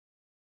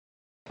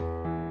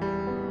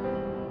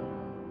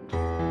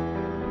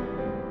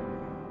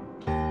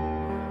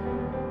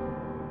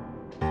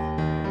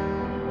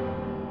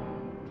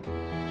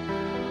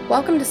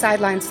Welcome to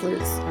Sideline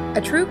Sleuths,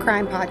 a true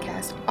crime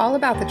podcast all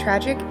about the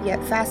tragic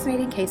yet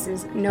fascinating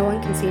cases no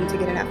one can seem to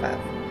get enough of.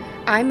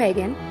 I'm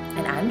Megan.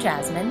 And I'm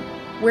Jasmine.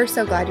 We're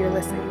so glad you're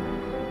listening.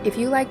 If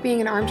you like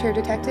being an armchair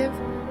detective,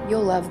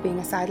 you'll love being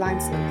a sideline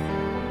sleuth.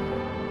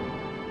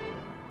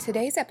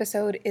 Today's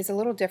episode is a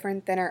little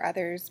different than our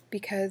others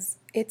because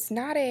it's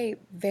not a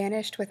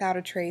vanished without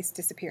a trace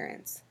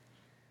disappearance.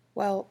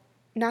 Well,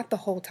 not the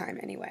whole time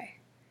anyway.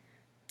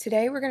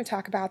 Today we're going to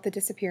talk about the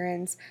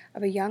disappearance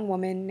of a young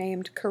woman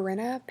named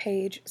Corinna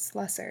Paige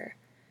Slusser.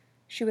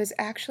 She was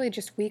actually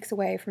just weeks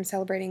away from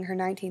celebrating her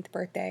 19th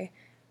birthday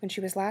when she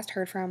was last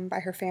heard from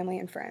by her family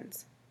and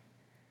friends.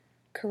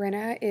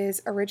 Corinna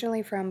is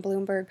originally from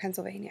Bloomsburg,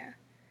 Pennsylvania,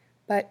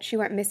 but she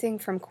went missing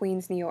from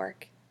Queens, New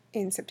York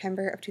in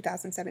September of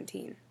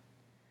 2017.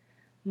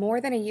 More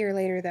than a year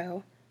later,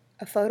 though,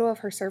 a photo of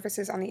her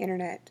surfaces on the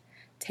internet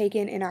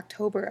taken in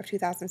October of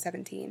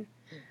 2017,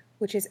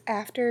 which is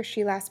after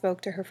she last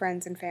spoke to her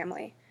friends and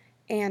family,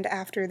 and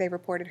after they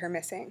reported her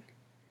missing.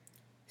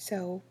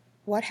 So,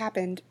 what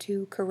happened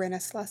to Corinna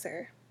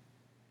Slusser?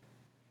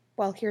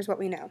 Well, here's what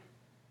we know.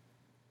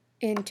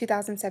 In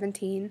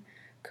 2017,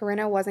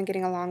 Corinna wasn't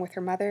getting along with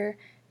her mother,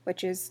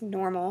 which is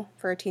normal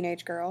for a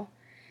teenage girl,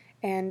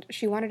 and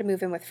she wanted to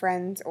move in with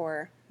friends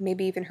or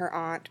maybe even her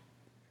aunt,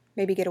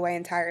 maybe get away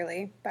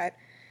entirely, but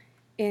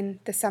in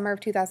the summer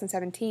of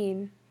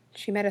 2017,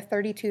 she met a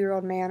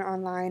 32-year-old man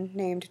online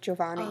named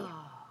Giovanni.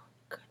 Oh,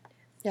 goodness.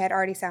 Yeah, it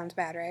already sounds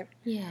bad, right?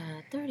 Yeah,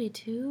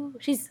 32.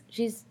 She's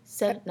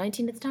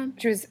 19 at the time?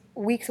 She was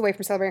weeks away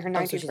from celebrating her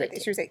 19th she's birthday.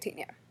 18. She was 18,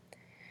 yeah.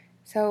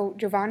 So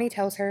Giovanni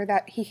tells her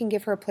that he can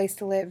give her a place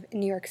to live in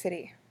New York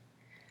City.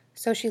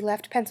 So she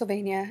left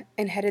Pennsylvania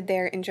and headed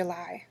there in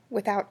July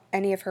without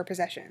any of her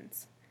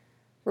possessions.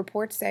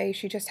 Reports say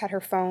she just had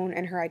her phone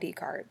and her ID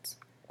cards.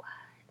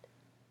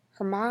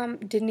 Her mom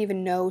didn't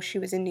even know she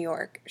was in New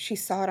York. She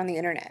saw it on the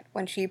internet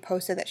when she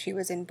posted that she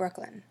was in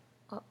Brooklyn.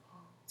 Uh-oh.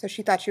 So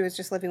she thought she was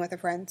just living with a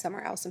friend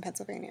somewhere else in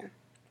Pennsylvania.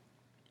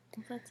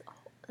 Well,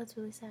 that's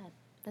really sad.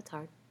 That's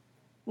hard.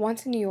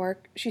 Once in New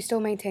York, she still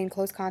maintained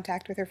close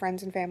contact with her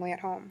friends and family at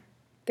home.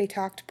 They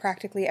talked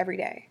practically every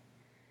day.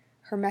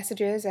 Her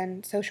messages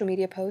and social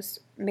media posts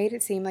made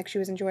it seem like she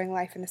was enjoying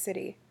life in the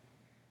city.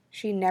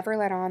 She never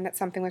let on that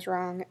something was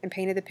wrong and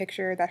painted the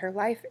picture that her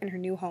life in her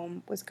new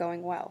home was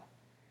going well.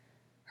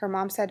 Her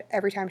mom said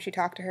every time she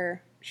talked to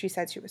her, she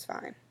said she was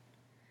fine.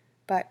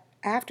 But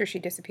after she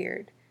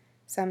disappeared,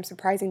 some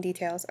surprising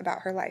details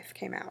about her life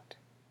came out.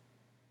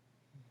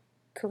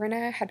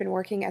 Corinna had been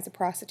working as a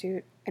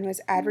prostitute and was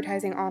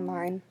advertising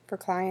online for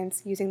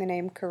clients using the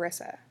name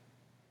Carissa.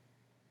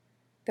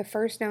 The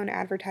first known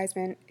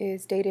advertisement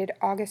is dated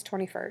August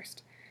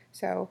 21st,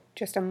 so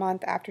just a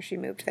month after she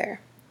moved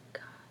there.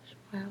 Gosh,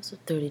 wow, so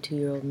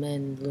 32-year-old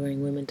men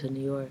luring women to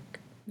New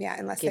York.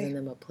 Yeah, giving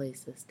them a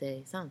place to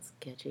stay. Sounds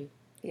sketchy.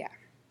 Yeah.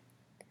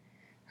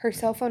 Her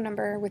cell phone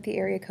number with the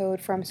area code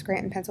from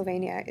Scranton,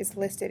 Pennsylvania is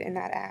listed in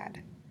that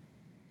ad.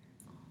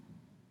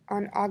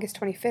 On August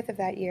 25th of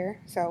that year,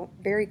 so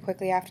very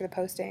quickly after the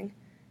posting,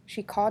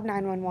 she called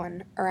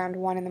 911 around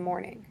 1 in the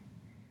morning.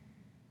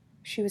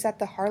 She was at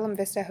the Harlem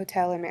Vista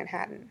Hotel in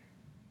Manhattan.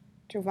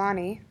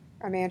 Giovanni,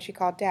 a man she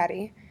called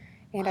Daddy,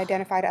 and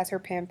identified as her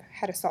pimp,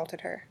 had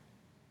assaulted her.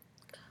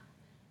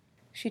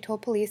 She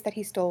told police that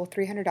he stole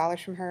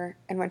 $300 from her,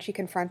 and when she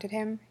confronted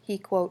him, he,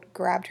 quote,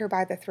 grabbed her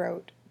by the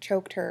throat,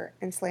 choked her,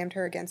 and slammed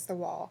her against the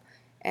wall,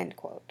 end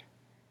quote.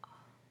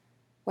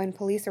 When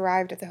police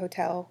arrived at the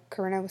hotel,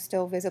 Corinna was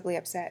still visibly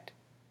upset.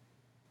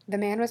 The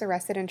man was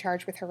arrested and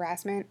charged with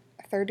harassment,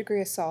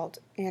 third-degree assault,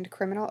 and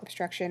criminal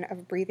obstruction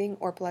of breathing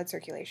or blood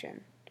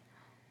circulation.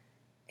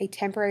 A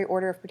temporary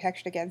order of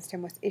protection against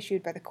him was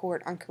issued by the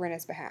court on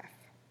Corinna's behalf.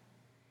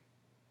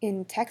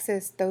 In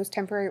Texas, those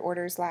temporary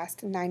orders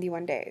last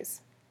 91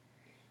 days.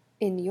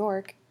 In New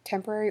York,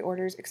 temporary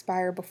orders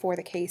expire before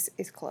the case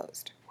is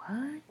closed.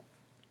 What?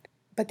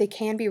 But they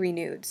can be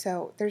renewed,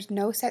 so there's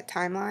no set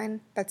timeline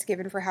that's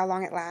given for how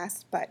long it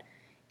lasts, but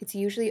it's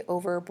usually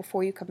over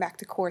before you come back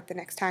to court the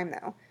next time,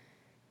 though.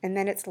 And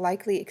then it's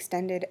likely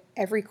extended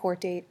every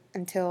court date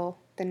until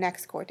the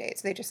next court date.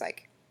 So they just,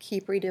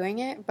 keep redoing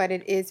it, but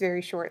it is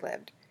very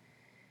short-lived.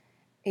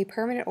 A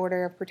permanent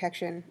order of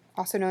protection,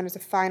 also known as a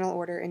final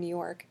order in New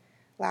York,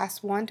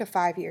 lasts 1 to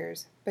 5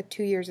 years, but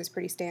 2 years is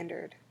pretty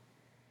standard.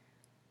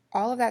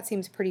 All of that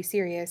seems pretty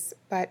serious,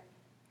 but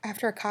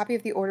after a copy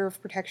of the order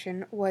of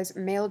protection was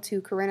mailed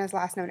to Corinna's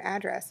last known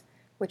address,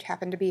 which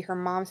happened to be her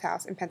mom's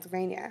house in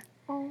Pennsylvania,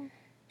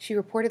 she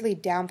reportedly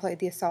downplayed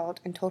the assault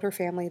and told her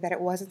family that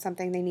it wasn't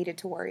something they needed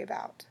to worry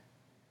about.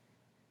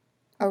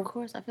 Of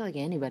course, I feel like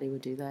anybody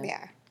would do that.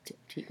 Yeah.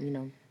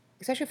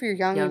 Especially if you're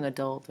young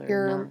adult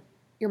or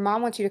your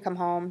mom wants you to come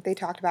home. They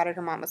talked about it.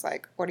 Her mom was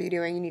like, what are you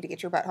doing? You need to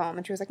get your butt home.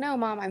 And she was like, no,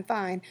 Mom, I'm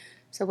fine.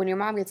 So when your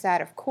mom gets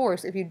that, of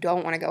course, if you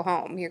don't want to go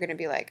home, you're going to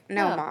be like,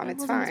 no, Mom,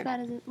 it's fine. It wasn't as bad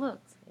as it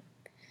looks.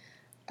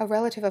 A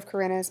relative of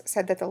Corinna's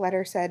said that the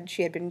letter said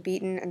she had been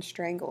beaten and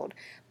strangled,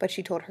 but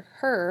she told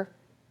her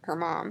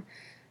mom,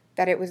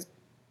 that it was,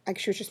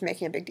 she was just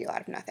making a big deal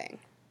out of nothing.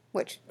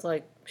 which... It's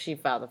like she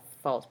filed a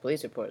false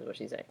police report is what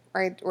she's saying.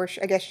 Right, or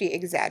I guess she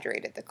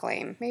exaggerated the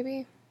claim,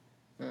 maybe?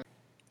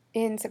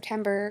 In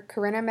September,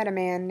 Corinna met a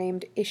man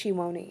named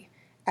Ishiwoni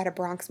at a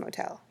Bronx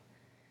motel.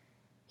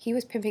 He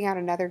was pimping out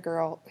another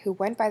girl who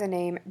went by the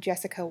name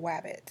Jessica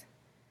Wabbit.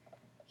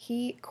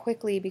 He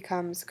quickly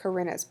becomes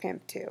Corinna's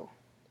pimp, too.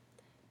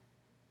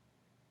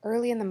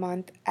 Early in the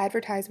month,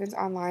 advertisements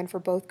online for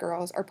both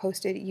girls are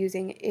posted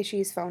using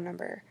Ishi's phone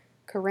number,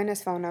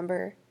 Corinna's phone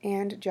number,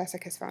 and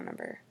Jessica's phone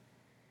number.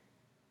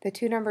 The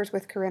two numbers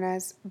with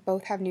Corinna's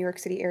both have New York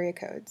City area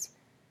codes.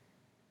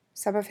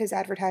 Some of his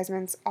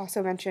advertisements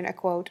also mention a,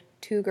 quote,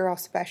 two-girl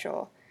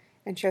special,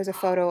 and shows a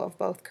photo of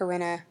both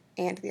Corinna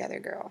and the other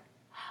girl.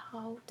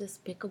 How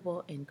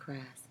despicable and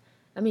crass.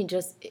 I mean,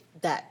 just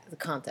the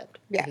concept.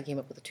 Yeah. He came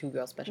up with a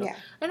two-girl special. Yeah.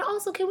 And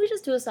also, can we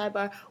just do a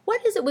sidebar?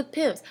 What is it with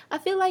pimps? I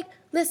feel like,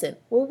 listen,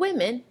 we're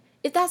women.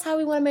 If that's how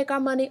we want to make our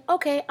money,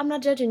 okay, I'm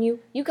not judging you.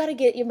 You got to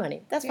get your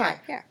money. That's fine.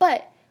 Yeah.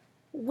 But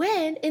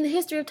when in the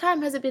history of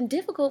time has it been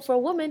difficult for a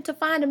woman to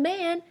find a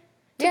man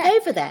to pay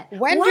for that?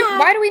 Why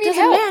do we need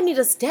help? Does a man need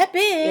to step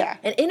in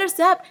and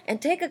intercept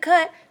and take a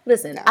cut?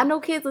 Listen, I know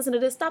kids listen to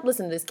this. Stop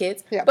listening to this,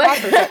 kids. Yeah,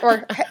 but,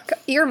 or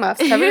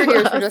earmuffs. Cover your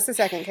ears for just a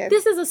second, kids.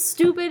 This is a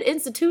stupid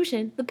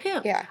institution, the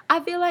pimp. Yeah. I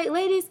feel like,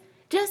 ladies,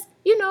 just,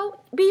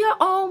 be your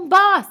own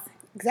boss.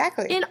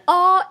 Exactly. In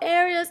all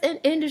areas and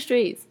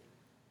industries.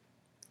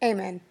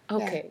 Amen.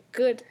 Okay,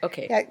 good.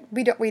 Okay. Yeah,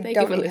 we don't need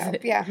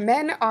help. Yeah,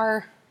 men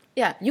are...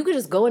 Yeah, you could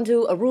just go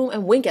into a room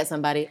and wink at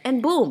somebody,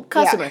 and boom,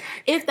 customer.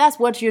 Yeah. If that's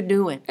what you're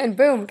doing, and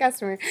boom,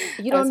 customer.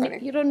 You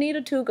don't need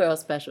a two-girl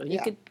special.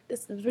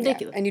 It's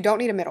ridiculous. Yeah. And you don't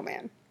need a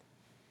middleman.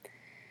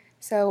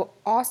 So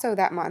also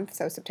that month,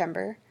 so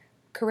September,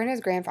 Corinna's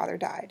grandfather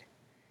died.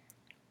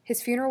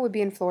 His funeral would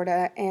be in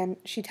Florida, and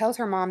she tells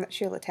her mom that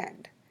she'll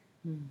attend.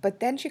 But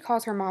then she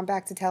calls her mom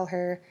back to tell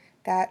her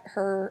that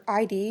her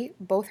ID,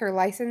 both her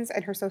license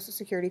and her Social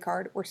Security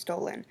card, were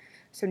stolen.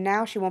 So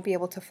now she won't be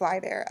able to fly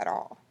there at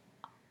all.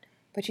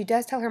 But she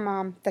does tell her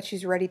mom that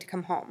she's ready to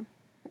come home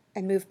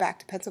and move back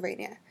to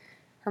Pennsylvania.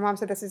 Her mom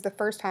said this is the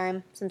first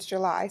time since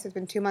July, so it's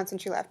been 2 months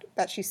since she left,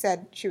 that she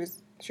said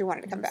she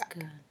wanted to come back.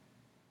 Good.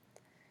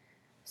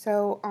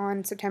 So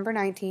on September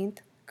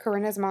 19th,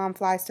 Corinna's mom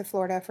flies to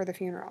Florida for the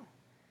funeral.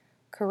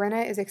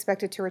 Corinna is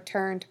expected to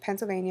return to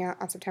Pennsylvania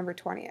on September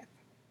 20th.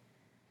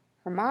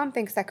 Her mom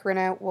thinks that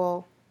Corinna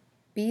will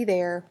be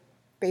there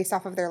based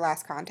off of their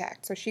last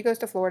contact. So she goes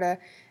to Florida,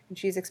 and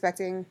she's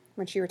expecting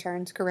when she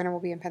returns, Corinna will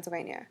be in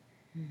Pennsylvania.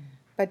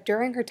 But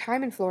during her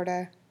time in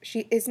Florida,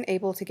 she isn't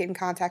able to get in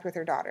contact with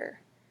her daughter.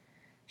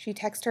 She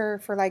texts her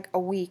for like a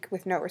week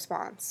with no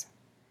response.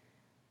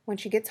 When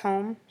she gets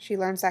home, she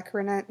learns that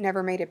Corinna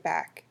never made it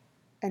back.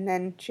 And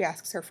then she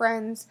asks her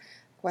friends,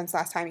 when's the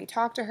last time you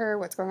talked to her,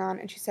 what's going on?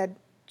 And she said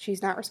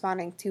she's not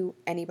responding to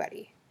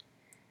anybody.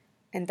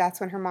 And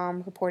that's when her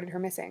mom reported her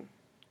missing.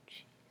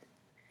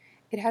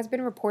 It has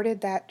been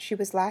reported that she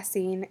was last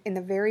seen in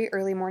the very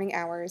early morning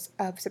hours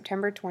of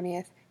September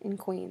 20th in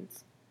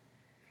Queens.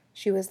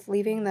 She was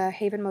leaving the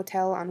Haven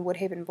Motel on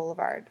Woodhaven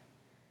Boulevard.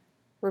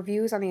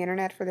 Reviews on the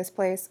internet for this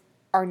place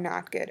are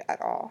not good at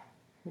all.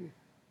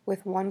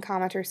 With one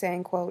commenter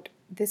saying, quote,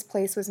 "This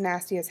place was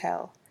nasty as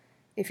hell.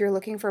 If you're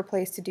looking for a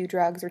place to do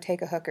drugs or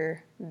take a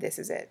hooker, this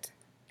is it,"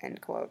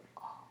 end quote.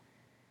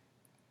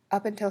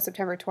 Up until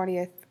September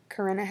 20th,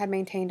 Corinna had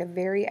maintained a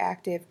very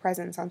active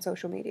presence on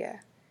social media.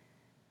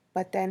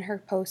 But then her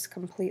posts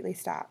completely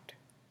stopped.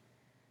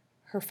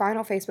 Her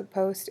final Facebook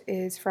post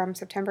is from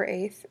September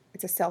 8th.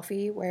 It's a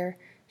selfie where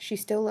she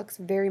still looks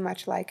very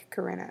much like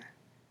Corinna,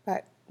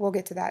 but we'll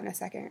get to that in a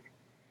second.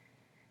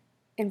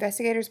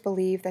 Investigators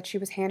believe that she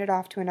was handed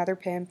off to another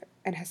pimp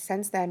and has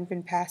since then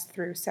been passed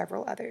through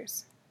several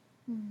others.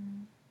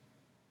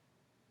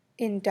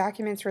 In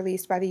documents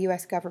released by the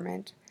U.S.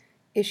 government,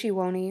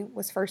 Ishiwoni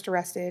was first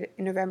arrested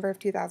in November of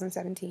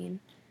 2017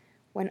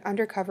 when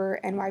undercover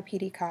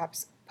NYPD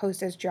cops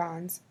posed as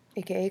Johns,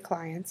 aka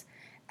clients,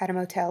 at a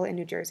motel in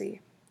New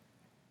Jersey.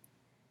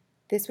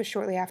 This was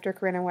shortly after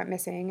Corinna went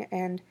missing,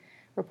 and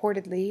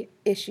reportedly,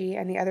 Ishi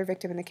and the other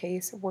victim in the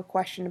case were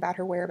questioned about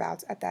her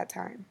whereabouts at that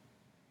time.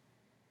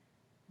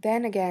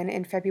 Then again,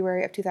 in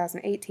February of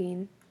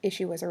 2018,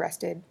 Ishi was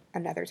arrested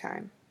another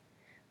time,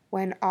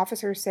 when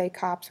officers say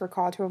cops were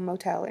called to a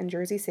motel in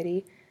Jersey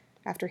City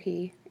after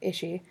he,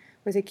 Ishi,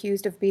 was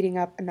accused of beating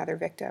up another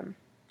victim.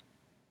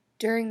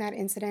 During that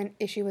incident,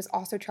 Ishi was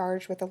also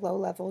charged with a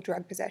low-level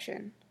drug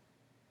possession.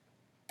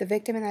 The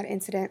victim in that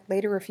incident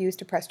later refused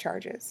to press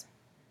charges.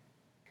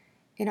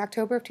 In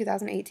October of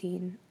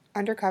 2018,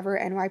 undercover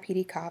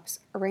NYPD cops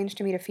arranged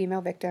to meet a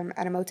female victim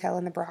at a motel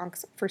in the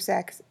Bronx for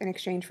sex in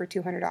exchange for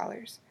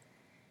 $200.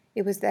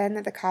 It was then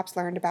that the cops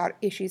learned about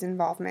Ishi's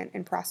involvement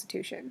in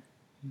prostitution.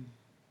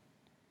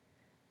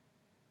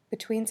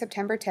 Between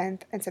September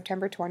 10th and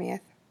September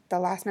 20th, the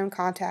last known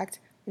contact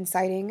and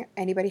sighting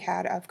anybody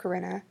had of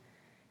Corinna,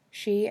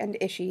 she and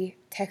Ishi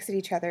texted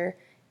each other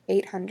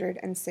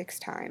 806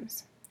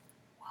 times.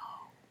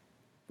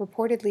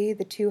 Reportedly,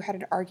 the two had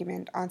an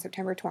argument on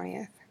September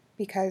 20th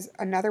because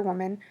another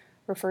woman,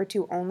 referred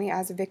to only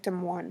as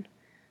Victim 1,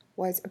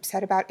 was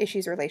upset about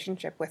Ishi's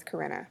relationship with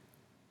Corinna,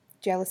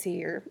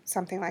 jealousy or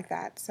something like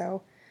that.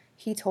 So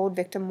he told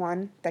victim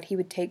 1 that he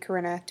would take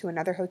Corinna to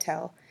another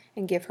hotel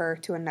and give her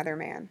to another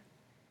man.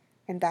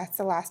 And that's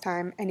the last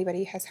time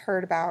anybody has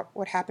heard about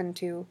what happened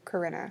to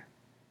Corinna.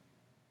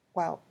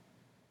 Well,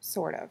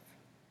 sort of.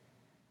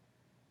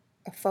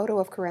 A photo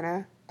of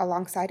Corinna,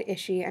 alongside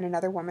Ishi and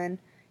another woman,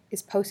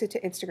 is posted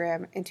to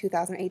Instagram in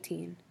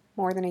 2018,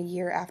 more than a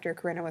year after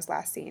Corinna was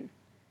last seen.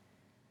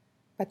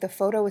 But the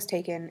photo was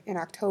taken in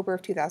October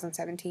of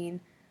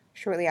 2017,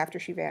 shortly after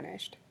she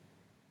vanished.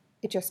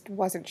 It just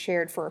wasn't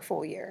shared for a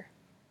full year.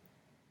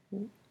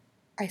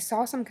 I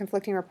saw some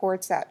conflicting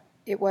reports that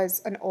it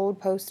was an old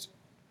post,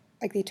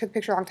 like they took a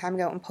picture a long time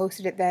ago and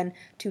posted it then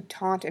to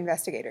taunt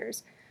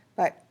investigators,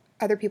 but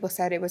other people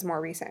said it was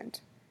more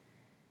recent.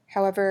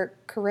 However,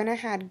 Corinna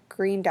had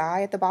green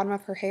dye at the bottom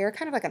of her hair,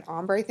 kind of like an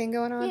ombre thing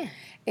going on. Yeah.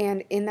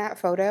 And in that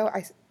photo,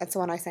 that's the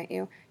one I sent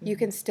you, you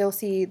can still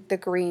see the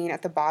green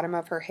at the bottom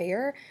of her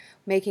hair,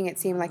 making it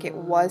seem like it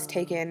was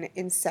taken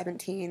in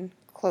 17,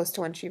 close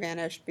to when she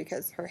vanished,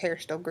 because her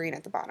hair's still green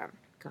at the bottom.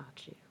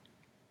 Got you.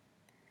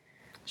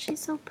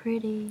 She's so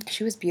pretty.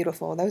 She was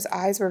beautiful. Those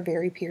eyes were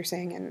very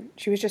piercing, and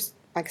she was just,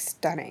 like,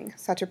 stunning.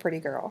 Such a pretty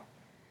girl.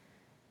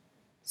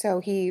 So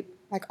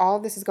all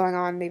of this is going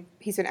on.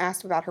 He's been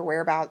asked about her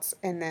whereabouts,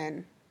 and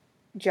then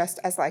just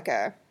as like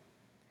a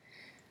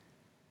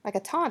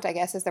taunt, I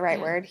guess is the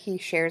right word, he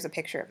shares a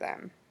picture of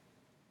them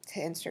to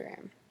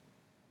Instagram.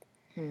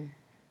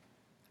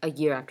 A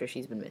year after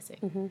she's been missing.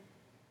 Mm-hmm.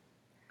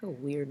 A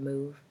weird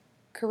move.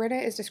 Corinna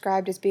is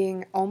described as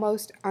being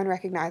almost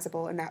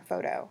unrecognizable in that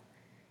photo,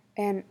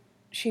 and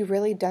she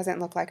really doesn't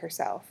look like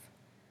herself.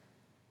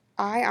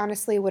 I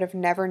honestly would have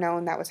never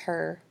known that was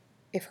her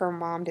if her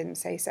mom didn't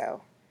say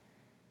so.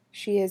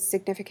 She is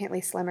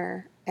significantly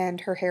slimmer, and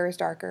her hair is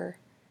darker.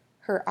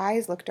 Her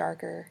eyes look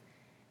darker,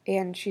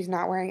 and she's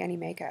not wearing any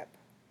makeup.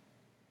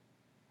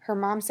 Her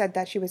mom said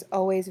that she was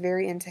always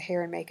very into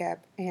hair and makeup,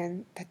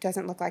 and that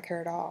doesn't look like her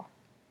at all.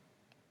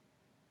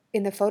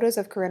 In the photos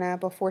of Corinna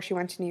before she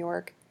went to New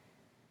York,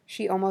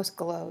 she almost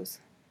glows.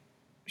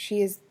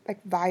 She is,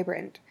 like,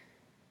 vibrant.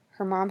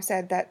 Her mom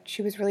said that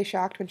she was really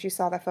shocked when she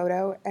saw the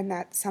photo, and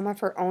that some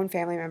of her own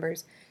family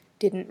members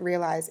didn't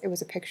realize it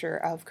was a picture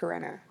of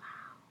Corinna.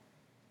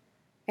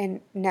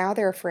 And now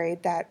they're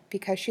afraid that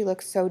because she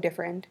looks so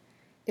different,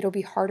 it'll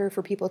be harder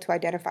for people to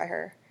identify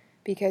her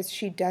because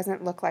she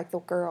doesn't look like the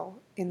girl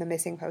in the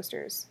missing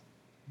posters.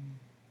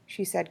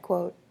 She said,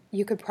 quote,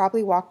 "You could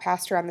probably walk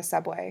past her on the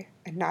subway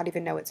and not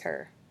even know it's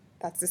her.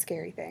 That's the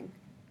scary thing,"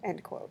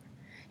 end quote.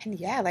 And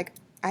yeah, like,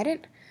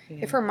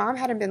 if her mom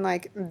hadn't been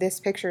like, "This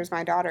picture is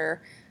my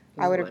daughter,"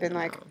 I would have been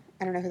like,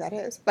 "I don't know who that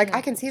is." Like,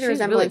 I can see the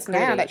resemblance really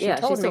now that she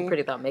told me. Yeah, she's so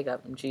pretty without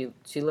makeup, and she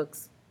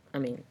looks, I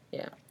mean,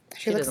 yeah.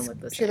 She doesn't look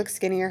the same. She looks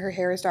skinnier. Her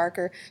hair is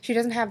darker. She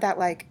doesn't have that,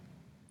 like,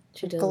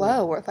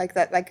 glow or, like,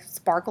 that, like,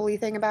 sparkly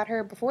thing about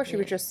her. Before, she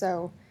was just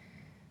so,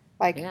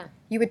 like,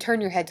 you would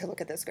turn your head to look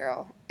at this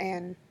girl,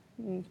 and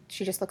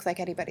she just looks like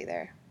anybody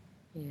there.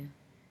 Yeah.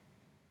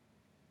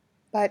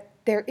 But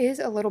there is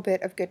a little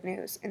bit of good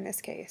news in this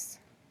case.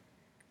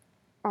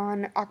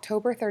 On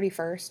October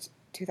 31st,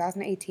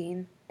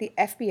 2018, the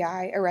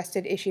FBI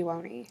arrested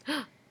Ishiwoni,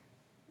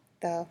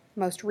 the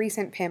most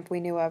recent pimp we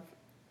knew of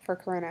for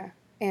Corinna,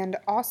 and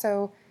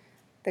also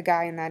the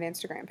guy in that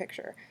Instagram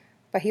picture.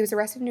 But he was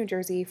arrested in New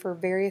Jersey for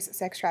various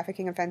sex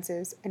trafficking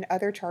offenses and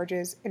other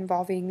charges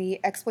involving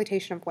the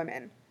exploitation of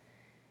women.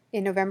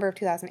 In November of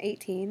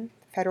 2018,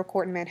 the federal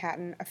court in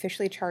Manhattan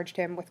officially charged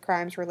him with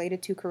crimes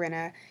related to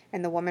Corinna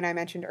and the woman I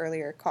mentioned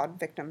earlier called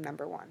Victim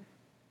Number 1.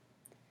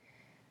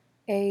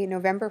 A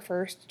November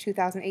 1st,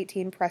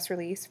 2018 press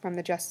release from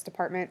the Justice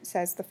Department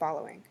says the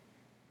following,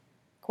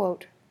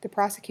 quote, "The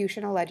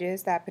prosecution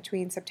alleges that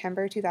between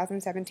September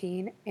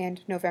 2017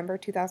 and November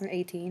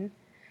 2018,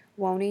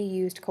 Woney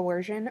used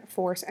coercion,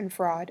 force, and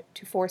fraud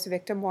to force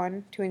Victim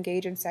 1 to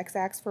engage in sex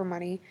acts for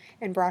money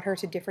and brought her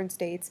to different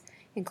states,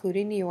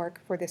 including New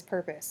York, for this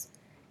purpose.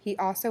 He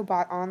also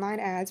bought online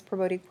ads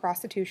promoting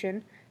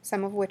prostitution,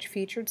 some of which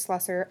featured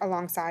Slusser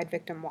alongside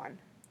Victim 1,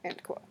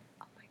 end quote.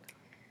 Oh my God.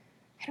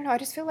 I don't know, I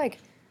just feel like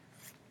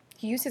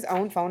he used his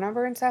own phone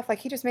number and stuff. Like,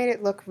 he just made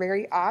it look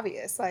very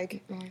obvious.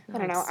 Like, I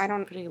don't know. I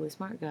don't... Particularly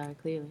smart guy,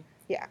 clearly.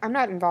 Yeah, I'm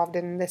not involved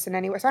in this in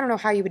any way, so I don't know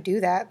how you would do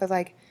that, but,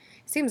 like,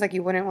 it seems like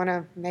you wouldn't want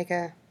to make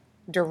a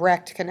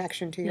direct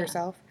connection to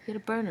yourself. Get a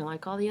burner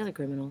like all the other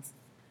criminals.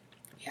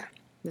 Yeah.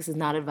 This is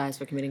not advice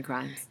for committing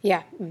crimes.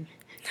 Yeah.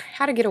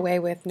 How to Get Away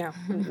with, no,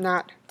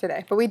 not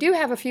today. But we do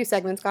have a few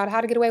segments called How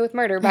to Get Away with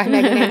Murder by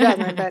Megan Ann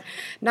Desmond, but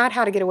not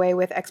How to Get Away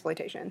with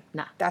Exploitation.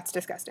 Nah. That's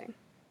disgusting.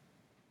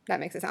 That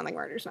makes it sound like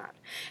murder's not.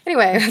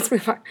 Anyway, let's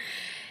move on.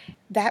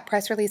 That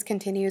press release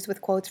continues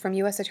with quotes from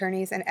U.S.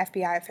 attorneys and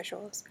FBI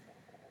officials.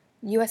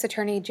 U.S.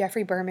 Attorney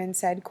Jeffrey Berman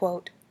said,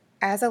 quote,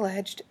 "As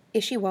alleged,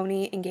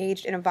 Ishiwoni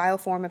engaged in a vile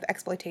form of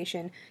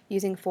exploitation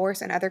using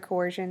force and other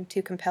coercion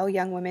to compel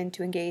young women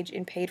to engage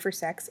in paid-for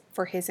sex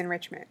for his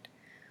enrichment.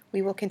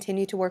 We will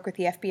continue to work with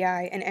the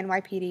FBI and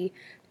NYPD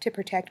to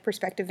protect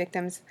prospective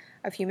victims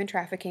of human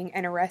trafficking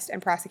and arrest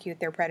and prosecute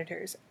their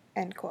predators,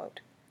 end quote.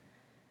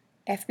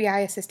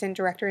 FBI Assistant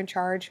Director in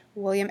Charge,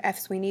 William F.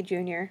 Sweeney,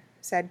 Jr.,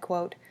 said,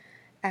 quote,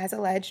 as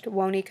alleged,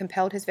 Woney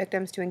compelled his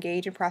victims to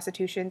engage in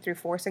prostitution through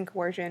force and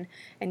coercion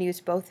and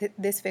used both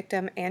this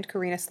victim and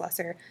Corinna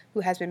Slusser, who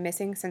has been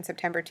missing since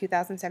September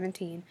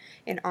 2017,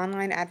 in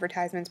online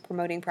advertisements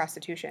promoting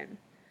prostitution.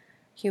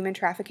 Human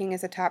trafficking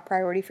is a top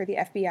priority for the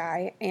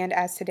FBI, and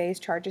as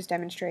today's charges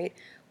demonstrate,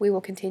 we will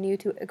continue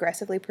to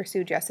aggressively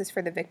pursue justice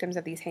for the victims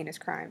of these heinous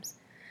crimes.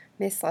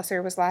 Miss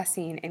Slusser was last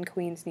seen in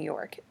Queens, New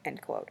York,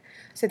 end quote.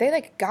 So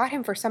they, got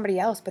him for somebody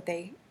else, but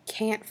they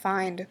can't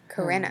find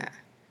Corinna.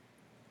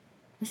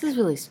 This is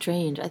really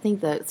strange. I think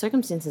the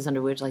circumstances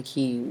under which,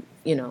 he,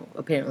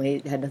 apparently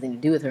had nothing to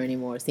do with her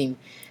anymore seem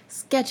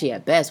sketchy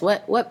at best.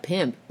 What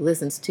pimp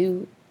listens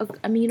to, what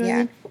I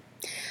mean?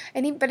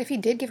 But if he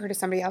did give her to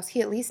somebody else,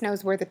 he at least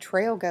knows where the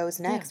trail goes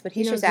next. Yeah, but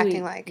he's just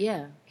acting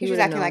he's just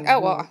acting like,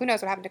 oh, well, who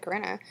knows what happened to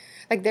Corinna?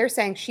 They're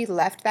saying she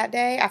left that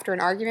day after an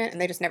argument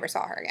and they just never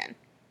saw her again.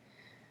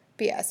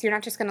 But yes, you're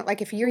not just going to,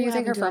 if you're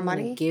using her for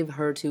money. Give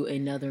her to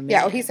another man.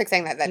 Yeah, he's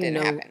saying that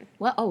didn't happen.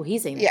 Well,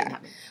 he's saying that didn't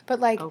happen.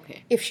 But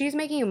okay. If she's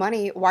making you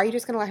money, why are you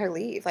just going to let her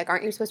leave?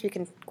 Aren't you supposed to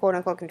be quote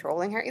unquote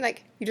controlling her? You're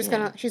just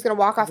she's going to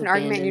walk off an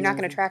argument and you're not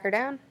going to track her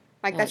down?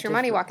 That's your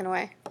money walking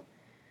away.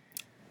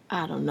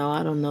 I don't know.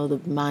 I don't know the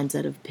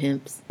mindset of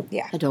pimps.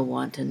 Yeah. I don't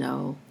want to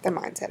know. The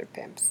mindset of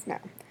pimps, no.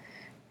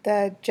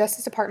 The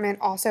Justice Department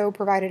also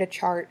provided a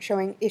chart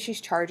showing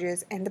issues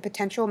charges and the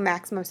potential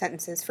maximum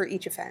sentences for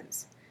each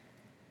offense.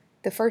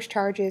 The first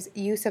charge is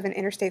use of an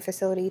interstate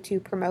facility to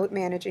promote,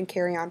 manage, and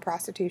carry on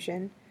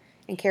prostitution,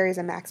 and carries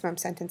a maximum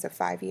sentence of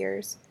 5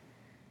 years.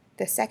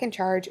 The second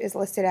charge is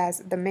listed as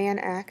the Mann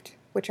Act,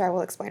 which I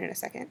will explain in a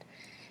second,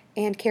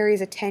 and carries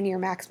a 10-year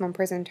maximum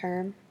prison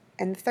term.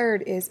 And the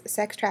third is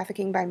sex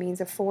trafficking by means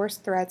of force,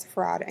 threats,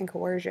 fraud, and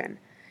coercion,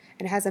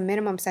 and has a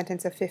minimum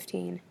sentence of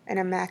 15 and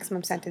a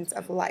maximum sentence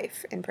of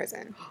life in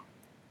prison.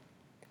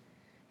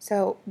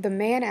 So the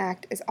Mann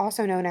Act is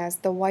also known as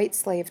the White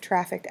Slave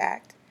Traffic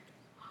Act.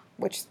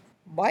 Which,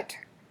 what?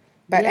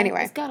 But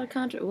anyway. It's got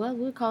a well,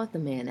 we'll call it the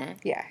Mann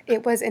Act. Yeah.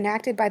 It was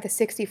enacted by the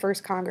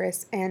 61st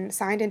Congress and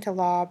signed into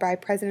law by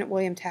President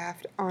William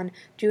Taft on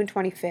June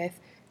 25th,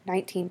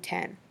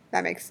 1910.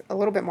 That makes a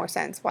little bit more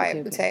sense why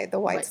it would say the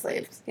white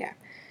slaves. Yeah.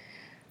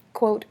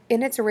 Quote,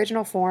 in its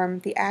original form,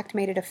 the act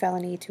made it a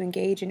felony to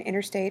engage in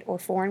interstate or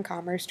foreign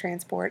commerce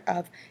transport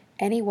of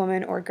any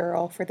woman or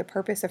girl for the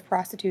purpose of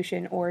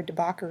prostitution or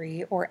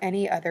debauchery or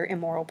any other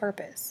immoral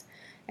purpose,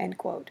 end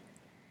quote.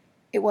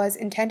 It was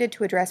intended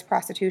to address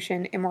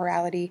prostitution,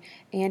 immorality,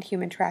 and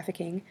human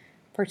trafficking,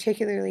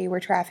 particularly where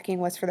trafficking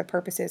was for the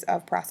purposes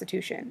of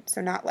prostitution,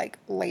 so not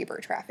labor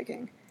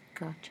trafficking.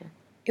 Gotcha.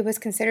 It was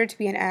considered to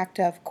be an act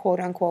of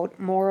quote-unquote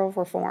moral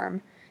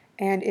reform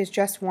and is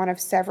just one of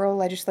several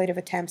legislative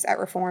attempts at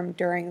reform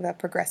during the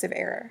Progressive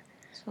Era.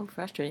 So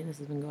frustrating. This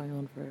has been going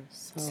on for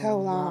so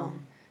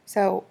long.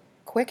 So,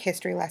 quick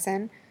history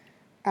lesson.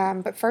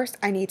 But first,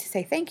 I need to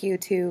say thank you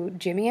to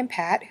Jimmy and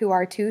Pat, who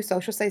are two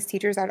social studies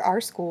teachers at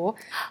our school,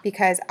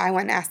 because I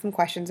went and asked them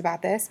questions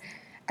about this.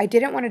 I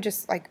didn't want to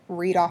just,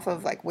 read off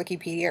of,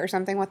 Wikipedia or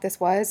something what this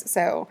was,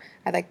 so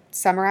I,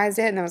 summarized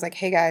it, and I was like,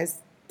 hey, guys,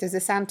 does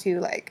this sound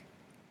too,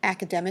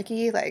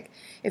 academic-y?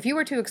 If you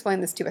were to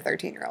explain this to a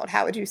 13-year-old,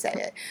 how would you say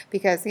it?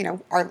 Because,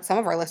 some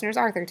of our listeners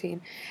are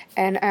 13.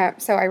 And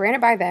so I ran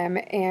it by them,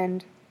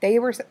 and they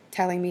were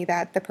telling me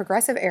that the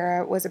Progressive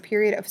Era was a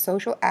period of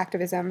social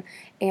activism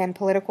and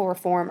political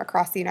reform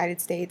across the United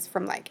States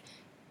from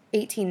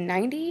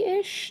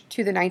 1890-ish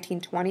to the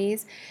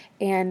 1920s,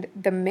 and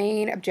the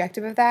main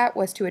objective of that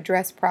was to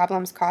address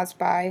problems caused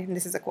by, and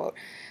this is a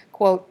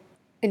quote,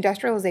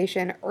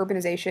 industrialization,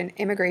 urbanization,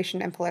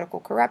 immigration, and political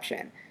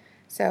corruption.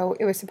 So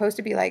it was supposed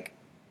to be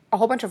a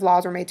whole bunch of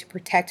laws were made to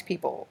protect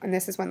people. And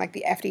this is when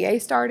the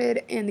FDA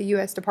started and the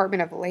U.S.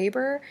 Department of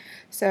Labor.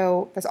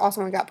 So that's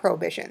also when we got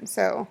prohibition.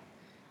 So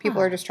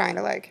people are just trying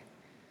to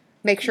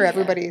make sure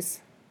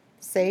everybody's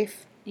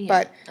safe. Yeah,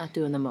 but not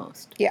doing the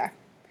most. Yeah.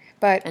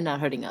 And not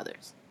hurting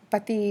others.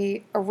 But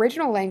the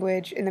original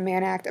language in the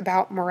Mann Act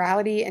about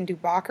morality and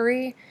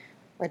debauchery,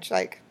 which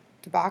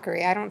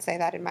debauchery, I don't say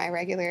that in my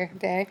regular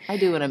day. I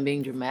do when I'm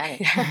being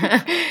dramatic.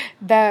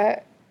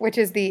 Which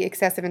is the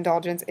excessive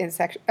indulgence in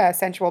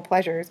sensual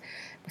pleasures,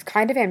 was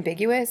kind of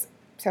ambiguous.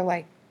 So,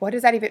 what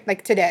does that even,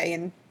 today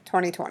in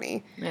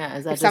 2020? Yeah,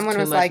 is that if someone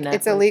was Netflix?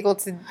 It's illegal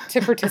to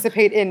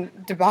participate in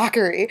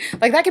debauchery,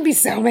 that could be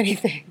so many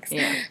things.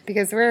 Yeah.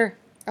 Because we're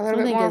a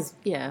little bit more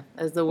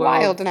as the world,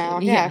 wild now.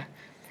 Yeah.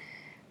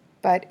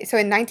 But, so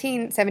in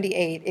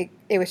 1978,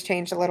 it was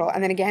changed a little,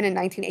 and then again in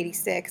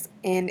 1986,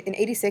 and in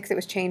 86 it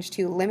was changed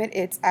to limit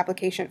its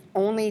application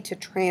only to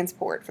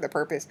transport for the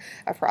purpose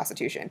of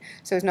prostitution.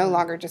 So it's no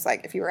longer just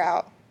if you were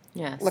out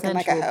looking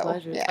like a hoe.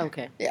 Pleasure. Yeah.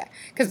 Okay. Yeah.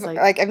 Because,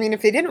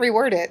 if they didn't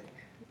reword it,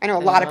 I know a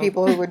lot of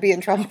people who would be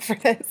in trouble for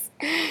this.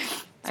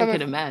 I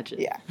could imagine.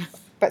 Yeah.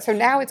 But so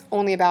now it's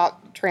only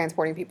about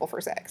transporting people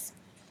for sex.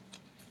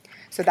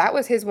 So that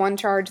was his one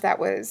charge that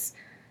was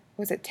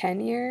was it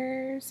 10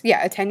 years?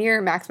 Yeah, a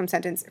 10-year maximum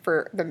sentence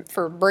for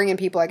bringing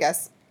people, I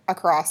guess,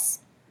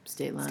 across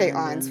State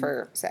lines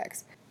for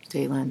sex.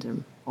 State lines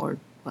or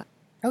what?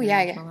 Oh,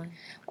 yeah. Lines?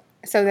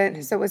 So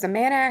it was a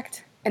Mann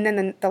Act, and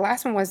then the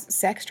last one was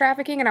sex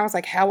trafficking, and I was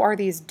like, how are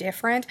these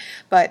different?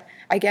 But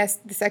I guess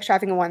the sex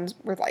trafficking ones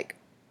were like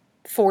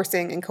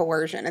forcing and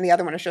coercion, and the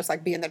other one is just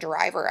like being the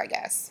driver, I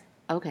guess.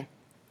 Okay.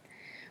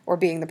 Or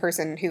being the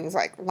person who was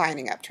like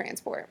lining up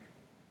transport.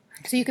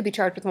 So you could be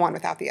charged with one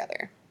without the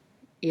other.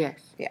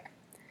 Yes. Yeah.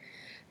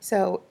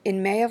 So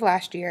in May of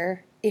last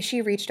year,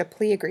 Ishii reached a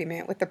plea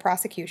agreement with the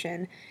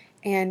prosecution,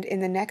 and in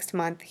the next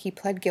month, he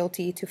pled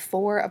guilty to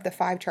 4 of the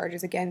 5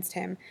 charges against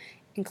him,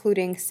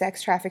 including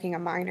sex trafficking a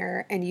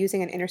minor and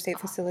using an interstate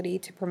facility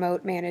to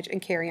promote, manage,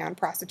 and carry on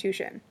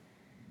prostitution.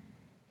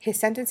 His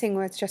sentencing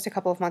was just a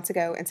couple of months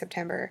ago in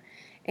September,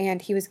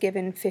 and he was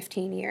given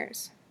 15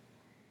 years.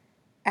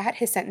 At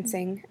his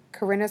sentencing,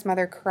 Corinna's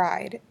mother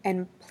cried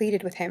and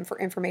pleaded with him for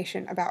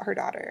information about her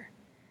daughter.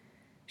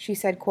 She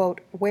said,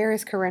 quote, "Where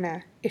is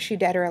Corinna? Is she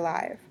dead or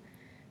alive?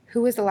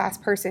 Who is the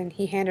last person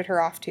he handed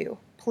her off to?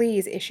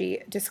 Please,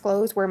 Ishii,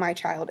 disclose where my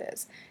child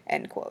is,"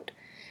 end quote.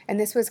 And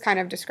this was kind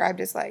of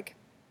described as like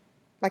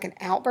an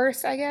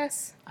outburst, I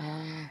guess.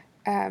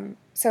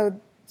 So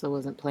it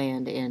wasn't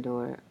planned and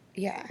or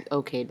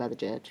okayed by the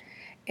judge.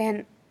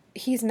 And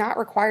he's not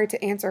required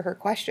to answer her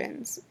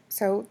questions.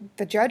 So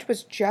the judge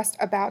was just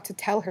about to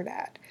tell her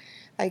that.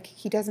 Like,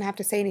 he doesn't have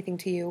to say anything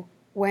to you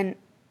when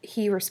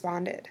he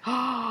responded.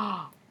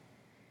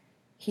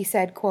 He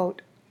said,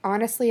 quote,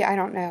 "Honestly, I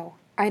don't know.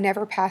 I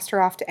never passed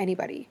her off to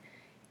anybody.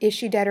 Is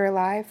she dead or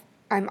alive?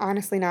 I'm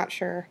honestly not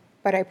sure,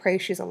 but I pray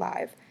she's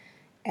alive,"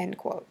 end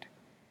quote.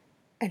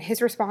 And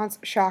his response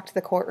shocked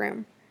the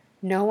courtroom.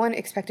 No one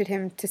expected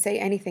him to say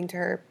anything to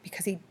her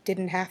because he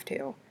didn't have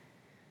to.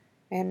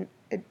 And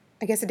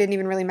I guess it didn't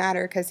even really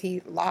matter because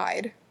he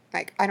lied.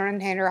 Like, I don't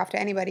hand her off to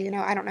anybody,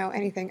 I don't know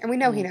anything. And we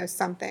know he knows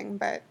something,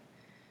 but...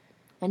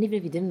 And even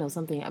if he didn't know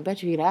something, I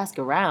bet you he'd ask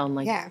around,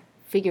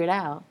 figure it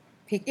out.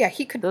 He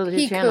could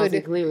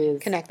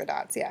connect the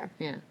dots,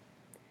 yeah.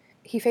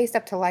 He faced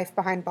up to life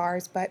behind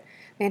bars, but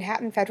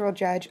Manhattan federal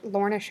judge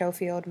Lorna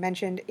Schofield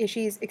mentioned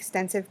Ishii's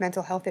extensive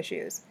mental health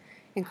issues,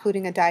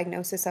 including a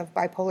diagnosis of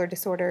bipolar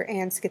disorder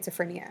and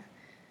schizophrenia,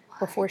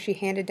 before she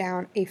handed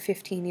down a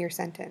 15-year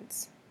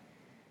sentence.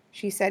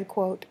 She said,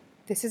 quote,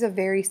 "This is a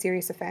very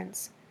serious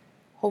offense.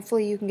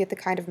 Hopefully you can get the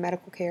kind of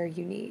medical care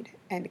you need,"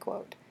 end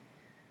quote.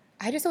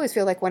 I just always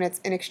feel like when it's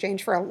in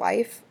exchange for a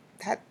life,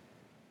 that,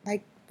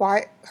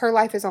 why her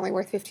life is only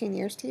worth 15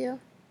 years to you?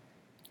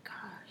 Gosh.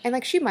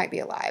 And, she might be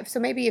alive, so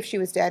maybe if she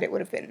was dead, it would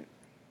have been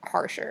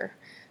harsher.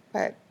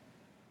 But,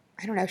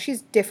 I don't know,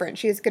 she's different.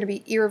 She is going to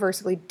be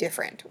irreversibly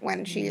different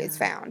when she is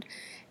found.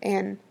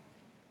 And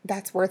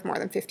that's worth more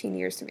than 15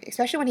 years to me,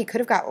 especially when he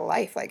could have got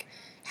life.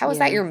 How is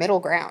that your middle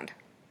ground?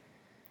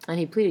 And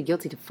he pleaded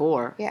guilty to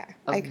 4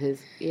 of his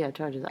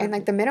charges.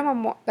 And the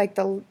minimum,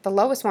 the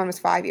lowest one was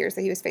 5 years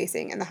that he was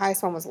facing, and the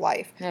highest one was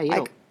life. Yeah, you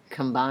don't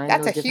combine.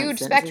 That's a huge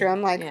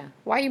spectrum. Why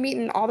are you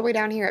meeting all the way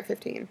down here at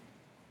 15?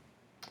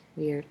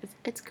 Weird.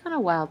 It's kind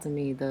of wild to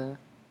me.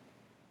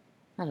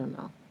 I don't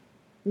know.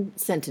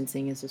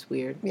 Sentencing is just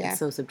weird. Yeah. It's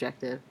so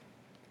subjective.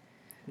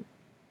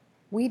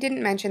 We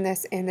didn't mention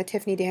this in the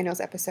Tiffany Daniels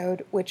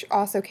episode, which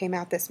also came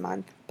out this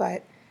month,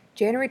 but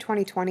January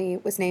 2020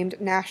 was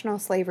named National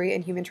Slavery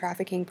and Human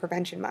Trafficking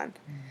Prevention Month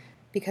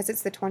because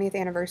it's the 20th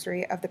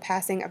anniversary of the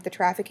passing of the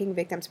Trafficking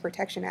Victims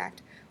Protection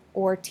Act,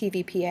 or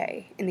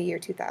TVPA, in the year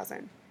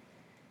 2000.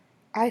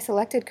 I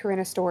selected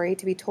Corinna's story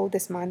to be told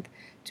this month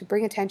to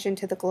bring attention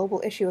to the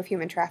global issue of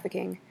human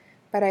trafficking,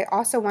 but I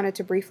also wanted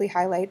to briefly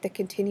highlight the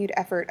continued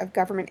effort of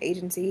government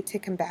agency to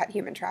combat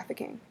human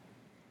trafficking.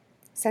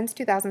 Since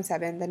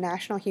 2007, the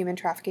National Human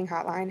Trafficking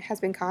Hotline has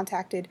been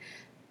contacted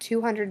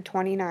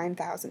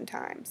 229,000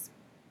 times.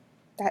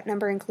 That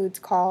number includes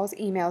calls,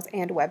 emails,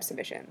 and web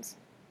submissions.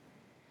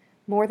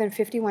 More than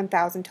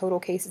 51,000 total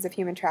cases of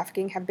human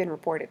trafficking have been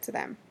reported to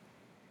them.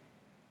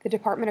 The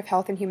Department of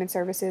Health and Human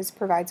Services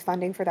provides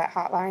funding for that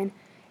hotline,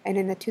 and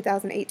in the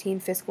 2018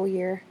 fiscal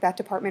year, that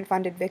department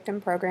funded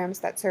victim programs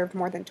that served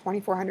more than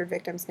 2,400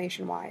 victims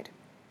nationwide.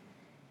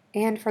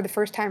 And for the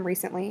first time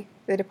recently,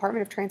 the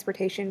Department of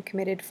Transportation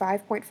committed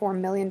 $5.4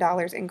 million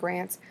in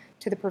grants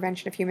to the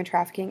prevention of human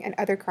trafficking and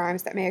other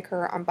crimes that may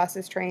occur on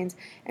buses, trains,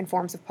 and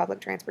forms of public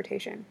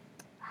transportation.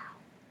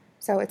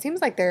 So it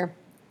seems like they're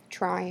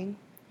trying.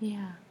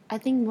 Yeah. I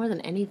think more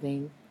than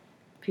anything,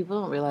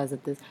 people don't realize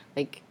that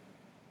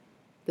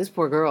this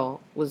poor girl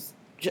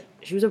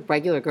she was a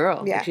regular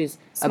girl. Yeah. She's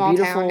a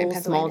beautiful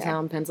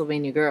small-town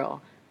Pennsylvania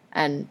girl.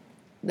 And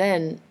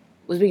then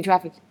was being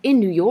trafficked in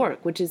New York,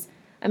 which is,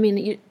 I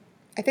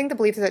think the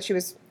belief is that she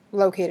was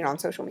located on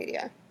social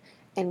media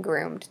and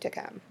groomed to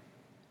come.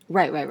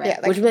 Right.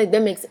 Yeah, which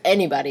that makes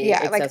anybody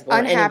accessible.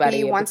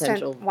 Unhappy, wants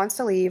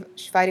to leave.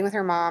 She's fighting with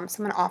her mom.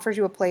 Someone offers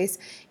you a place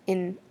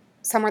in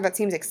somewhere that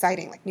seems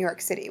exciting, like New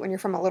York City, when you're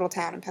from a little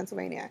town in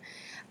Pennsylvania.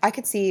 I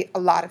could see a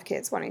lot of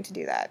kids wanting to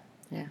do that.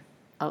 Yeah.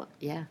 Oh,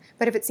 yeah.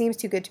 But if it seems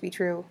too good to be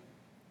true,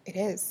 it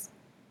is.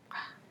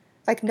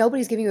 Like,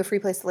 nobody's giving you a free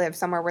place to live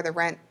somewhere where the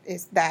rent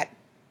is that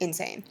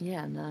insane.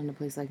 Yeah, not in a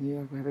place like New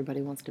York where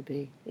everybody wants to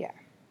be. Yeah.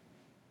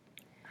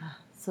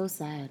 So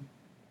sad.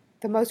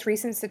 The most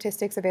recent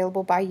statistics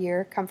available by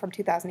year come from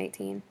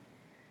 2018.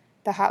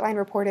 The hotline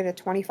reported a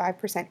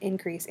 25%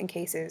 increase in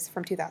cases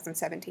from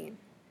 2017.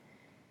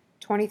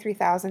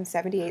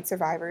 23,078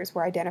 survivors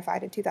were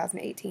identified in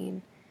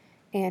 2018,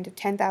 and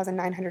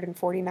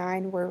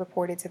 10,949 were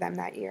reported to them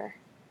that year.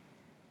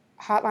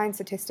 Hotline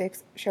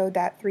statistics showed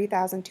that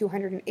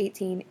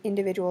 3,218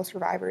 individual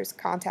survivors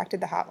contacted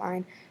the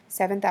hotline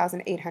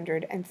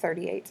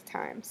 7,838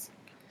 times.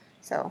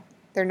 So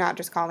they're not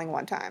just calling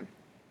one time.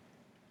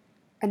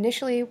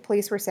 Initially,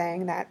 police were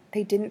saying that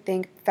they didn't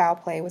think foul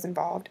play was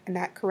involved and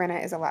that Corinna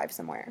is alive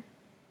somewhere.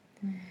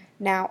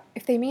 Now,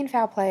 if they mean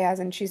foul play as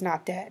in she's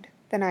not dead,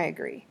 then I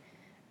agree.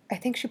 I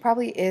think she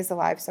probably is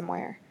alive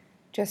somewhere,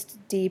 just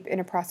deep in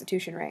a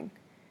prostitution ring.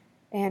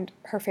 And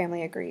her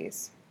family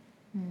agrees.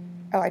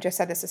 Oh, I just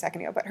said this a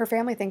second ago, but her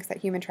family thinks that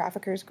human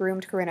traffickers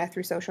groomed Corinna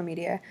through social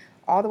media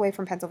all the way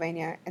from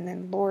Pennsylvania and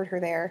then lured her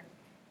there,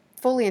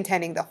 fully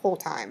intending the whole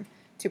time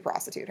to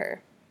prostitute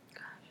her.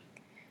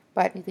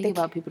 But you think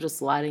about people just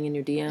sliding in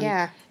your DMs.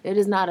 Yeah. It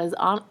is not as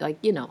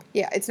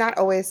Yeah, it's not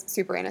always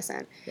super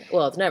innocent.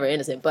 Well, it's never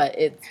innocent, but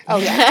it's. Oh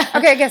yeah.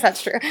 Okay, I guess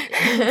that's true.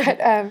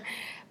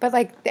 But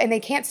like, and they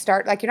can't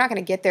start like you're not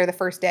going to get there the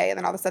first day, and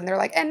then all of a sudden they're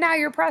like, and now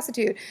you're a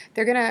prostitute.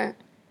 They're gonna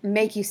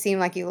make you seem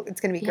like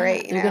it's going to be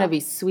great. They're going to be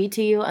sweet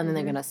to you, and then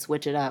they're going to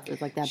switch it up.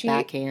 It's like that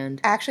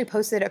backhand. Actually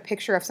posted a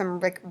picture of some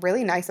like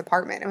really nice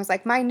apartment. It was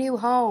like my new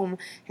home,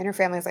 and her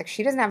family was like,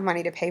 she doesn't have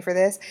money to pay for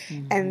this,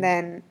 and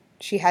then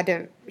she had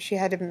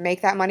to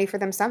make that money for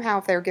them somehow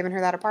if they were giving her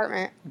that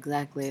apartment.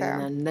 Exactly, so.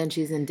 And then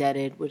she's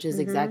indebted, which is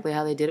exactly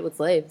how they did it with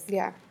slaves.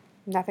 Yeah,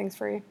 nothing's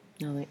free.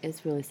 No,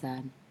 it's really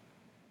sad.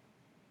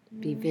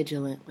 Be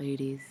vigilant,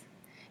 ladies.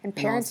 And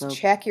parents,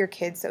 check your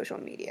kids' social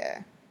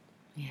media.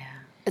 Yeah.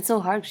 It's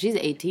so hard because she's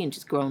 18.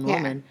 She's a grown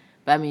woman.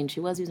 But, I mean, she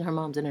was using her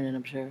mom's internet,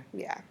 I'm sure.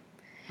 Yeah.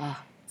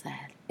 Oh,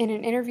 sad. In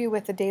an interview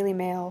with the Daily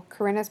Mail,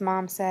 Corinna's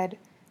mom said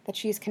that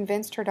she's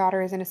convinced her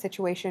daughter is in a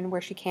situation where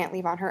she can't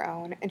leave on her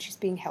own and she's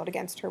being held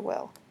against her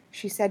will.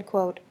 She said,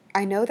 quote,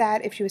 I know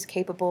that if she was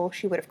capable,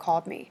 she would have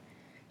called me.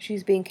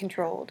 She's being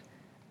controlled.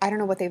 I don't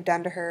know what they've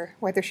done to her,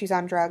 whether she's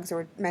on drugs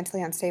or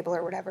mentally unstable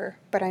or whatever,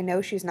 but I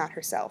know she's not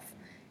herself.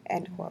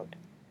 End quote.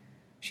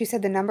 She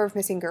said the number of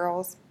missing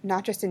girls,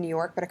 not just in New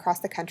York but across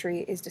the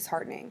country, is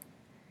disheartening.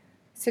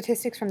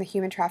 Statistics from the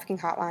Human Trafficking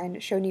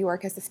Hotline show New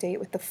York as the state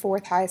with the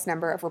fourth highest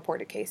number of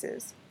reported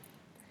cases.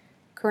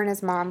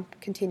 Corinna's mom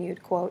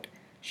continued, quote,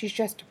 she's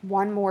just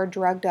one more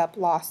drugged-up,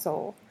 lost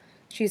soul.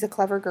 She's a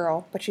clever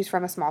girl, but she's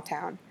from a small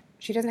town.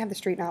 She doesn't have the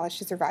street knowledge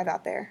to survive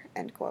out there,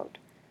 end quote.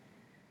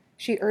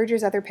 She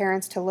urges other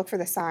parents to look for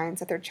the signs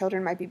that their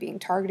children might be being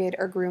targeted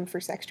or groomed for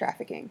sex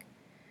trafficking.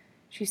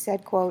 She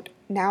said, quote,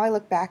 now I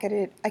look back at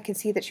it, I can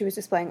see that she was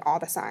displaying all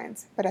the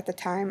signs, but at the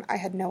time I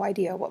had no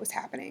idea what was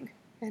happening,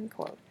 end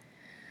quote.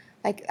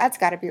 Like, that's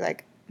got to be,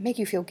 like, make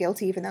you feel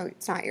guilty even though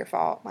it's not your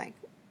fault. Like,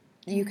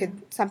 you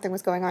something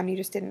was going on, you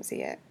just didn't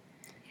see it.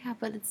 Yeah,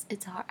 but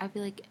it's hard. I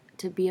feel like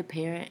to be a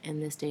parent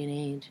in this day and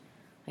age,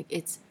 like,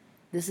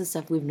 this is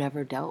stuff we've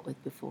never dealt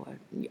with before.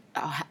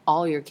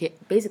 All your kids,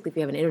 basically, if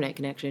you have an internet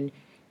connection,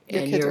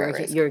 and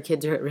your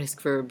kids are at risk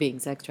for being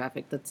sex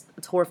trafficked. It's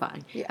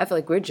horrifying. Yeah. I feel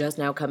like we're just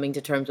now coming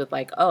to terms with,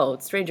 like, oh,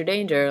 it's stranger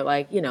danger.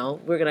 Like, we're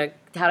going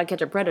to how to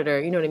catch a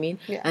predator. You know what I mean?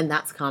 Yeah. And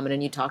that's common,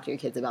 and you talk to your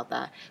kids about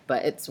that.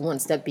 But it's one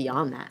step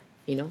beyond that,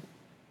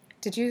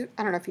 Did you,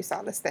 I don't know if you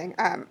saw this thing.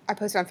 I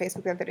posted on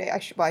Facebook the other day.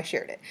 I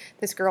shared it.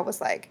 This girl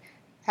was like,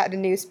 had a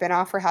new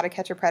spinoff for How to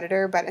Catch a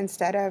Predator, but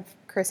instead of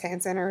Chris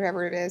Hansen or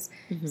whoever it is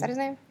that his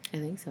name? I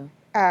think so.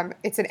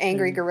 It's an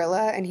angry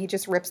gorilla, and he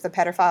just rips the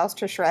pedophiles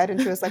to shred, and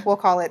she was like, we'll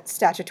call it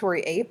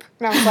Statutory Ape.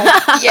 And I was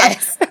like,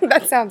 yes,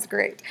 that sounds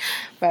great.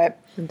 But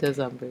it does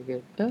sound pretty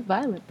good.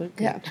 Violent, but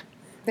good. Yeah,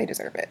 they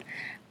deserve it.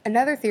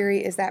 Another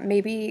theory is that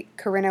maybe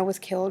Corinna was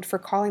killed for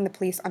calling the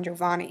police on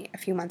Giovanni a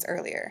few months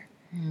earlier.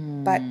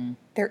 But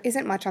there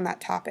isn't much on that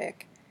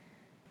topic.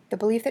 The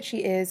belief that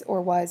she is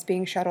or was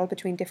being shuttled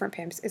between different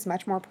pimps is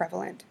much more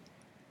prevalent.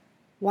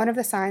 One of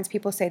the signs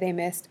people say they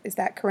missed is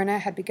that Corinna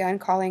had begun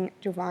calling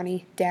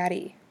Giovanni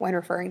Daddy when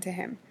referring to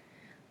him,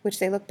 which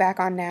they look back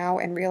on now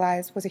and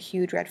realize was a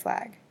huge red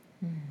flag.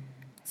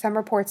 Some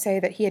reports say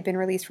that he had been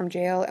released from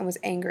jail and was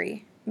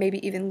angry,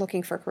 maybe even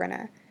looking for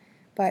Corinna,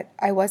 but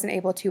I wasn't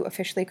able to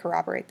officially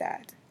corroborate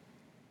that.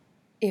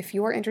 If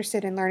you're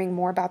interested in learning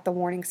more about the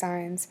warning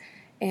signs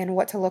and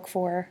what to look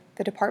for,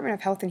 the Department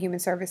of Health and Human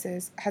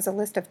Services has a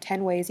list of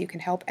 10 ways you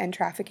can help end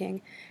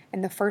trafficking,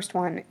 and the first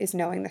one is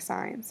knowing the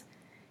signs.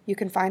 You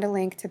can find a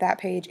link to that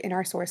page in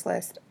our source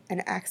list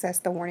and access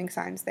the warning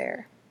signs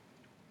there.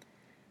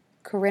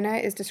 Corinna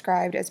is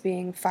described as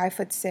being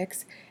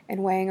 5'6"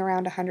 and weighing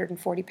around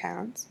 140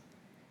 pounds.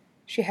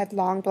 She had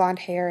long blonde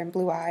hair and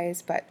blue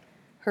eyes, but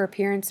her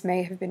appearance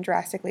may have been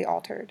drastically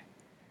altered.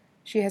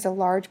 She has a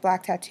large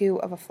black tattoo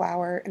of a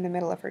flower in the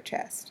middle of her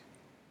chest.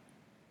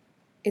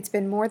 It's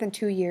been more than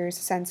 2 years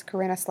since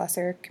Corinna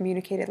Slusser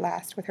communicated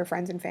last with her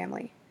friends and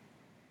family.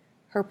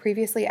 Her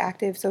previously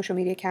active social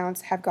media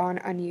accounts have gone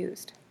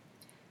unused.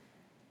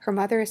 Her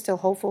mother is still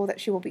hopeful that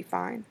she will be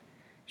fine.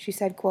 She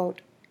said,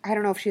 quote, "I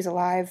don't know if she's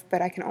alive,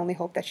 but I can only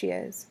hope that she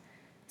is.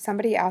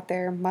 Somebody out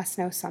there must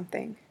know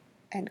something,"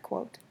 end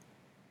quote.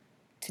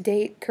 To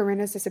date,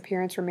 Corinna's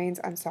disappearance remains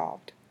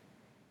unsolved.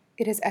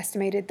 It is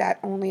estimated that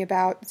only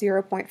about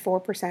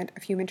 0.4%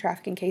 of human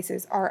trafficking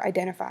cases are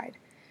identified,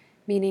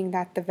 meaning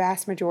that the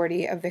vast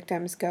majority of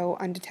victims go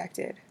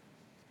undetected.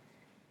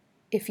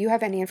 If you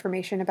have any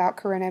information about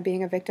Corinna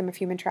being a victim of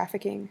human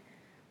trafficking,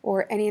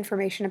 or any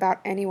information about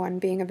anyone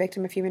being a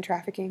victim of human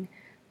trafficking,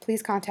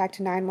 please contact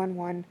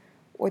 911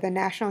 or the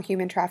National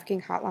Human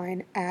Trafficking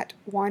Hotline at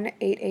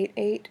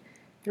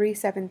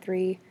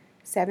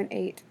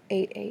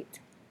 1-888-373-7888.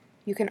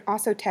 You can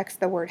also text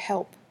the word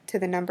HELP to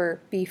the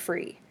number Be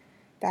Free.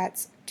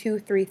 That's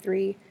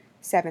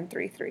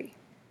 233-733.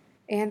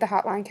 And the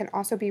hotline can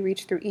also be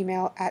reached through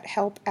email at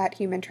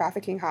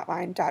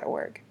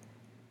help@humantraffickinghotline.org.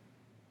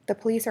 The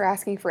police are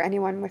asking for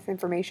anyone with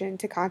information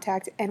to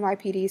contact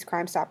NYPD's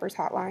Crime Stoppers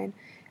hotline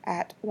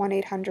at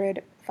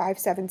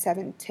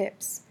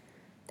 1-800-577-TIPS.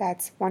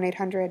 That's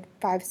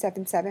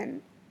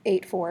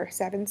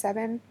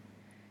 1-800-577-8477.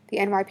 The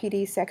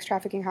NYPD Sex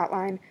Trafficking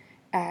Hotline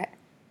at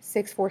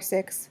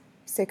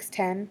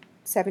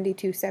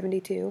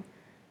 646-610-7272.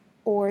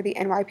 Or the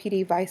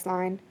NYPD Vice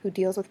Line, who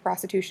deals with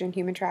prostitution and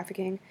human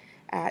trafficking,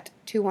 at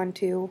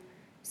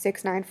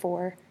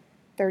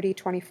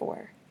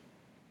 212-694-3024.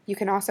 You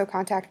can also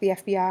contact the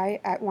FBI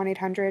at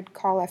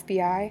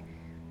 1-800-CALL-FBI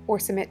or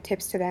submit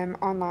tips to them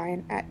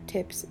online at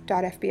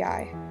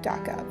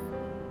tips.fbi.gov.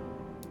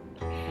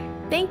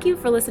 Thank you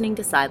for listening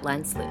to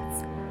Sideline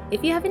Sleuths.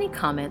 If you have any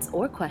comments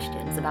or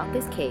questions about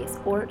this case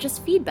or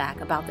just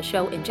feedback about the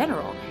show in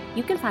general,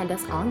 you can find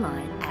us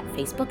online at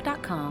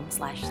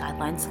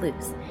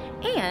facebook.com/sidelinesleuths.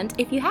 And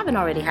if you haven't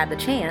already had the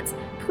chance,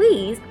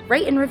 please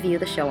rate and review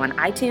the show on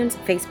iTunes,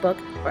 Facebook,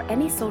 or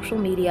any social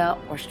media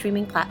or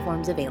streaming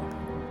platforms available.